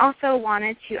 And they also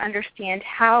wanted to understand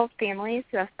how families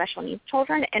who have special needs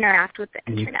children interact with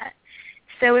the Internet.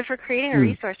 So if we're creating a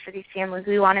resource for these families,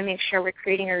 we want to make sure we're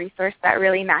creating a resource that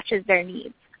really matches their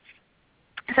needs.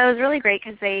 So it was really great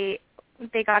because they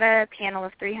got a panel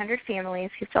of 300 families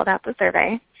who filled out the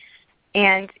survey.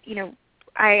 And,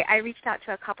 I reached out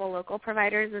to a couple local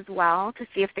providers as well to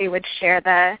see if they would share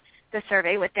the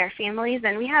survey with their families.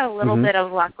 And we had a little bit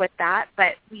of luck with that,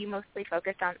 but we mostly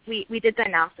focused on, we did the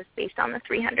analysis based on the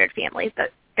 300 families that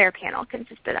their panel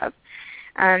consisted of.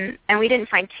 And we didn't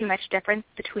find too much difference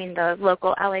between the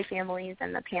local LA families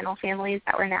and the panel families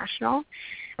that were national.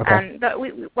 Okay. But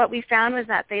what we found was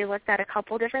that they looked at a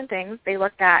couple different things. They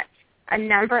looked at a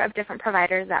number of different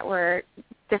providers that were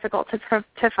difficult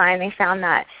to find. They found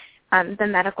that the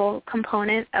medical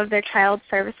component of their child's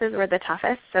services were the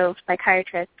toughest, so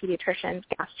psychiatrists, pediatricians,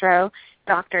 gastro,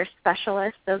 doctors,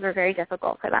 specialists, those were very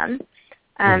difficult for them.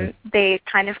 They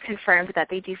kind of confirmed that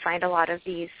they do find a lot of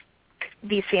these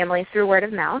families through word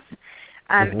of mouth.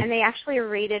 And they actually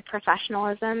rated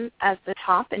professionalism as the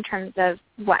top in terms of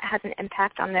what has an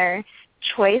impact on their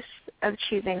choice of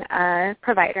choosing a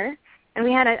provider. And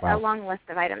we had a long list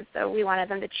of items, so we wanted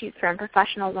them to choose from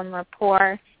professionalism,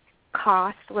 rapport,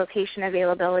 cost, location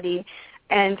availability.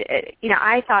 And,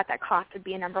 I thought that cost would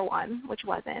be a number one, which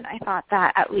wasn't. I thought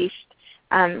that at least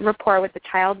rapport with the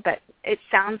child, but it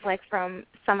sounds like from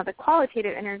some of the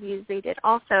qualitative interviews they did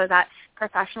also that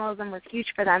professionalism was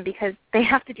huge for them because they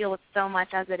have to deal with so much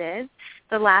as it is.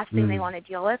 The last thing they want to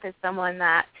deal with is someone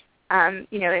that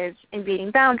is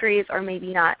invading boundaries or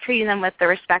maybe not treating them with the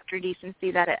respect or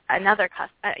decency that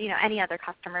any other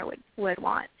customer would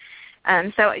want.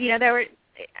 So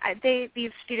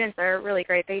these students are really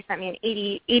great. They sent me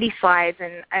 80 slides,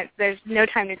 and there's no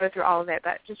time to go through all of it,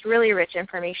 but just really rich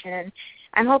information. And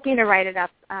I'm hoping to write it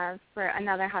up for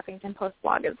another Huffington Post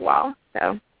blog as well.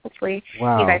 So hopefully you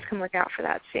guys can look out for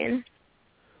that soon.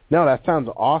 No, that sounds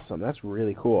awesome. That's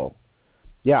really cool.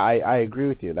 Yeah, I agree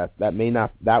with you.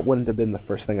 That wouldn't have been the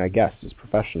first thing I guessed, is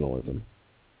professionalism.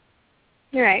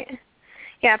 You're right.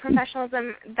 Yeah,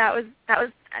 professionalism. I'm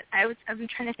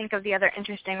trying to think of the other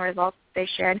interesting results they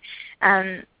shared.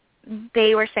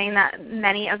 They were saying that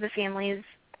many of the families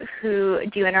who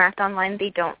do interact online, they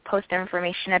don't post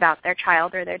information about their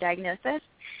child or their diagnosis,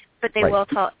 but they will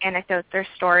tell anecdotes or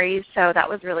stories. So that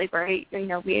was really great.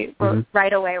 We were,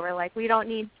 right away we're like, we don't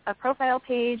need a profile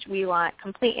page. We want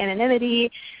complete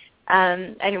anonymity,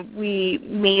 and we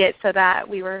made it so that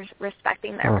we were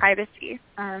respecting their privacy.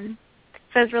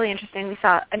 So it was really interesting. We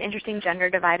saw an interesting gender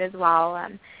divide as well.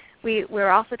 We were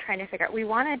also trying to figure out, we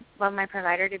wanted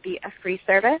LoveMyProvider to be a free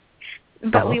service,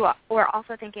 but we were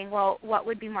also thinking, well, what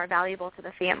would be more valuable to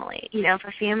the family? If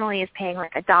a family is paying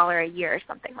like $1 a year or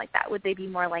something like that, would they be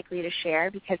more likely to share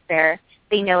because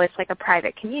they know it's like a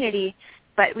private community?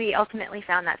 But we ultimately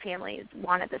found that families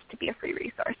wanted this to be a free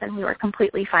resource, and we were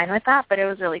completely fine with that. But it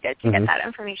was really good to get that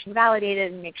information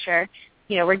validated and make sure,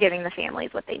 we're giving the families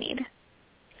what they need.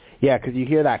 Yeah, because you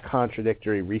hear that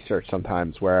contradictory research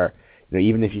sometimes where,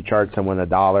 even if you charge someone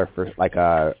 $1 for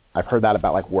I've heard that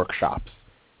about like workshops.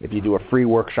 If you do a free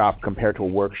workshop compared to a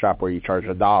workshop where you charge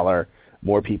 $1,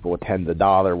 more people attend the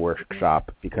 $1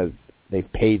 workshop because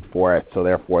they've paid for it, so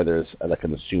therefore there's like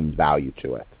an assumed value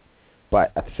to it.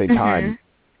 But at the same time,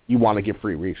 you want to give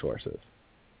free resources.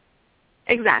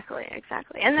 Exactly.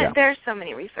 And there's so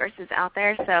many resources out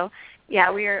there. So,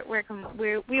 yeah, we were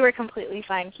completely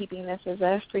fine keeping this as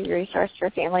a free resource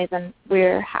for families, and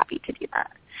we're happy to do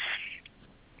that.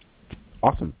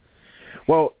 Awesome.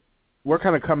 Well, we're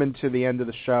kind of coming to the end of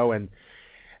the show, and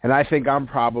I think I'm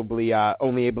probably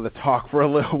only able to talk for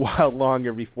a little while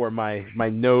longer before my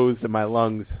nose and my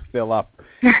lungs fill up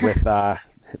with.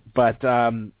 But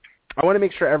I want to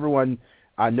make sure everyone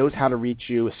knows how to reach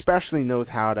you, especially knows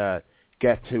how to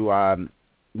get to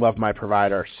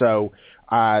LoveMyProvider. So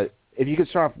if you could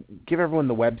start off, give everyone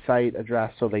the website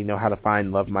address so they know how to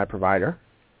find LoveMyProvider.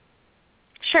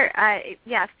 Sure.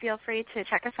 Feel free to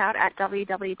check us out at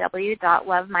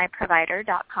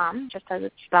www.lovemyprovider.com, just as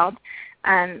it's spelled.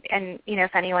 And,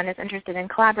 if anyone is interested in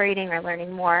collaborating or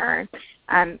learning more, or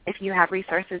if you have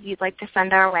resources you'd like to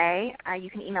send our way,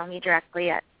 you can email me directly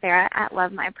at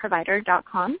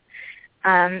sarah@lovemyprovider.com.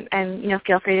 And,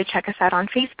 feel free to check us out on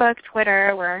Facebook,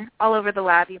 Twitter. We're all over the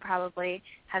web. You probably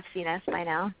have seen us by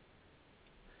now.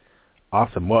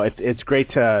 Awesome. Well, it's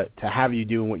great to have you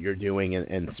doing what you're doing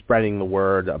and spreading the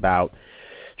word about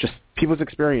just people's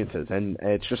experiences. And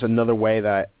it's just another way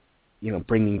that,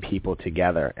 bringing people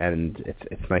together. And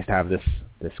it's nice to have this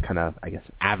kind of,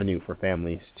 avenue for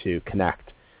families to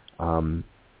connect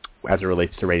as it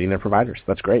relates to rating their providers.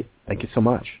 That's great. Thank you so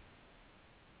much.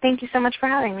 Thank you so much for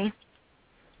having me.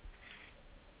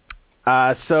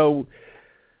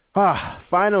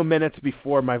 Final minutes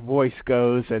before my voice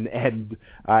goes and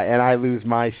I lose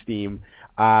my steam.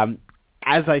 As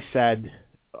I said,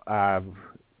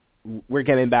 we're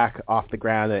getting back off the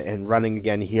ground and running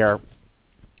again here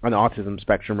on Autism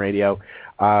Spectrum Radio.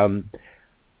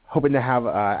 Hoping to have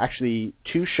actually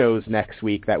 2 shows next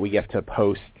week that we get to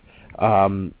post.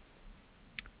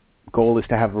 Goal is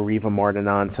to have Ariva Martin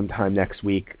on sometime next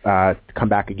week, to come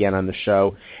back again on the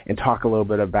show and talk a little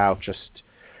bit about just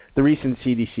the recent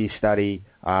CDC study,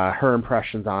 her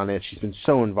impressions on it. She's been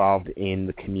so involved in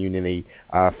the community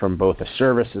from both a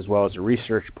service as well as a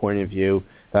research point of view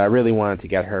that I really wanted to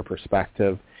get her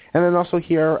perspective. And then also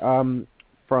hear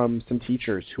from some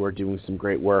teachers who are doing some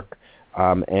great work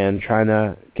and trying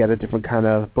to get a different kind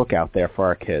of book out there for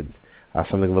our kids,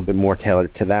 something a little bit more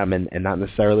tailored to them and not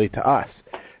necessarily to us.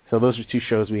 So those are 2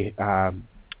 shows we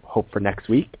hope for next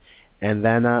week, and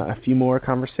then a few more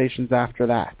conversations after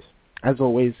that. As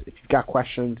always, if you've got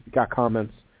questions, if you've got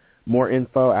comments, more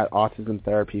info at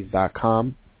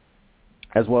autismtherapies.com,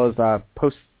 as well as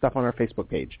post stuff on our Facebook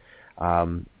page.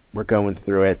 We're going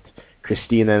through it.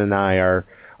 Christina and I are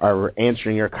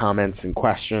answering your comments and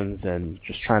questions and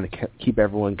just trying to keep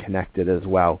everyone connected as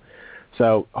well.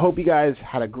 So I hope you guys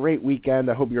had a great weekend.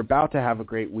 I hope you're about to have a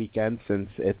great weekend since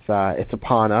it's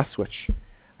upon us, which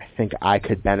I think I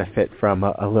could benefit from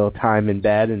a little time in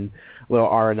bed and a little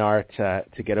R&R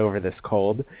to get over this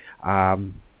cold. But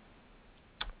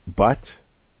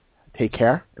take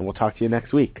care, and we'll talk to you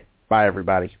next week. Bye,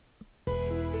 everybody.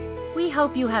 We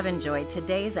hope you have enjoyed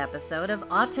today's episode of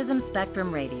Autism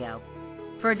Spectrum Radio.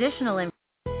 For additional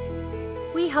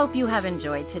information, we hope you have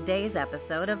enjoyed today's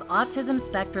episode of Autism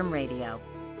Spectrum Radio.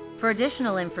 For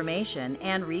additional information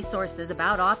and resources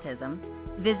about autism,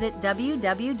 visit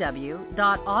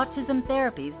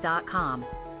www.autismtherapies.com.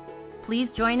 Please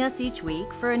join us each week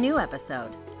for a new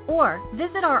episode. Or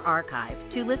visit our archive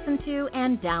to listen to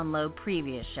and download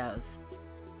previous shows.